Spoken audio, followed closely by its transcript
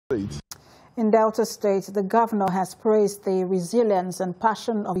In Delta State, the governor has praised the resilience and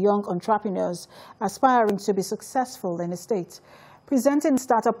passion of young entrepreneurs aspiring to be successful in the state. Presenting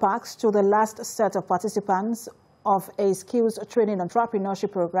starter packs to the last set of participants of a skills training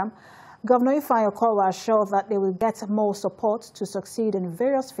entrepreneurship program, Governor Ifeanyi Okowa assured that they will get more support to succeed in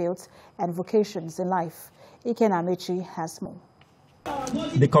various fields and vocations in life. Iken Amechi has more.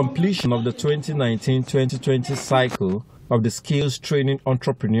 The completion of the 2019-2020 cycle of the Skills Training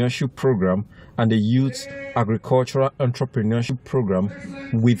Entrepreneurship Program and the Youth Agricultural Entrepreneurship Program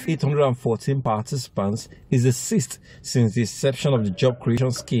with 814 participants is the sixth since the inception of the job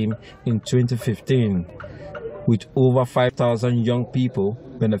creation scheme in 2015. With over 5,000 young people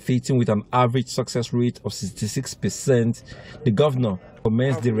benefiting with an average success rate of 66%, the governor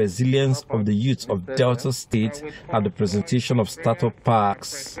commended the resilience of the youth of Delta State at the presentation of startup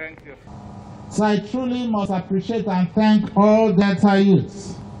packs. So I truly must appreciate and thank all Delta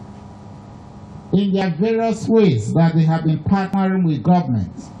youths in their various ways that they have been partnering with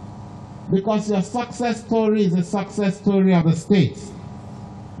government, because your success story is a success story of the state.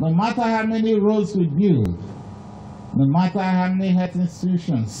 No matter how many roads we build, no matter how many health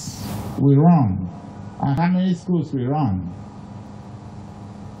institutions we run, and how many schools we run,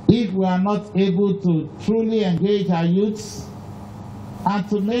 if we are not able to truly engage our youths and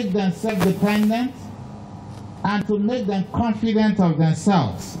to make them self-dependent and to make them confident of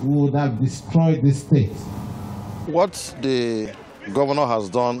themselves, we would have destroyed this state. What the governor has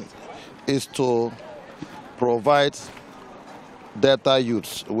done is to provide Delta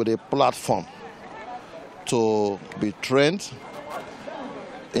youths with a platform to be trained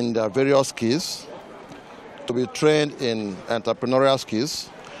in their various skills, to be trained in entrepreneurial skills,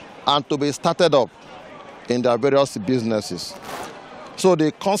 and to be started up in their various businesses. So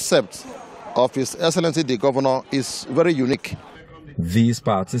the concept of His Excellency the Governor is very unique. These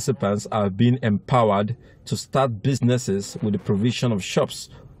participants are being empowered to start businesses with the provision of shops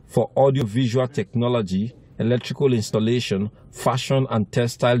for audiovisual technology, electrical installation, fashion and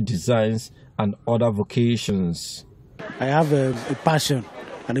textile designs, and other vocations. I have a passion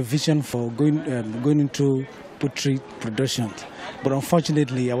and a vision for going into poultry production, but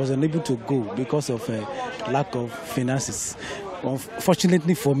unfortunately I was unable to go because of lack of finances.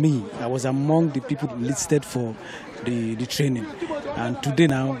 Fortunately for me, I was among the people listed for the training, and today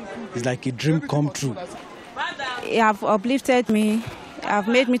now is like a dream come true. You have uplifted me, have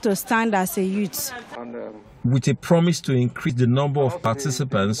made me to stand as a youth. With a promise to increase the number of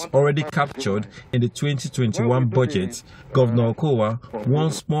participants already captured in the 2021 budget, Governor Okowa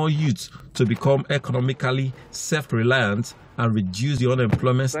wants more youths to become economically self-reliant and reduce the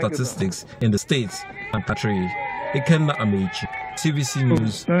unemployment statistics in the state and country. Iken Amechi, TVC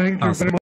News.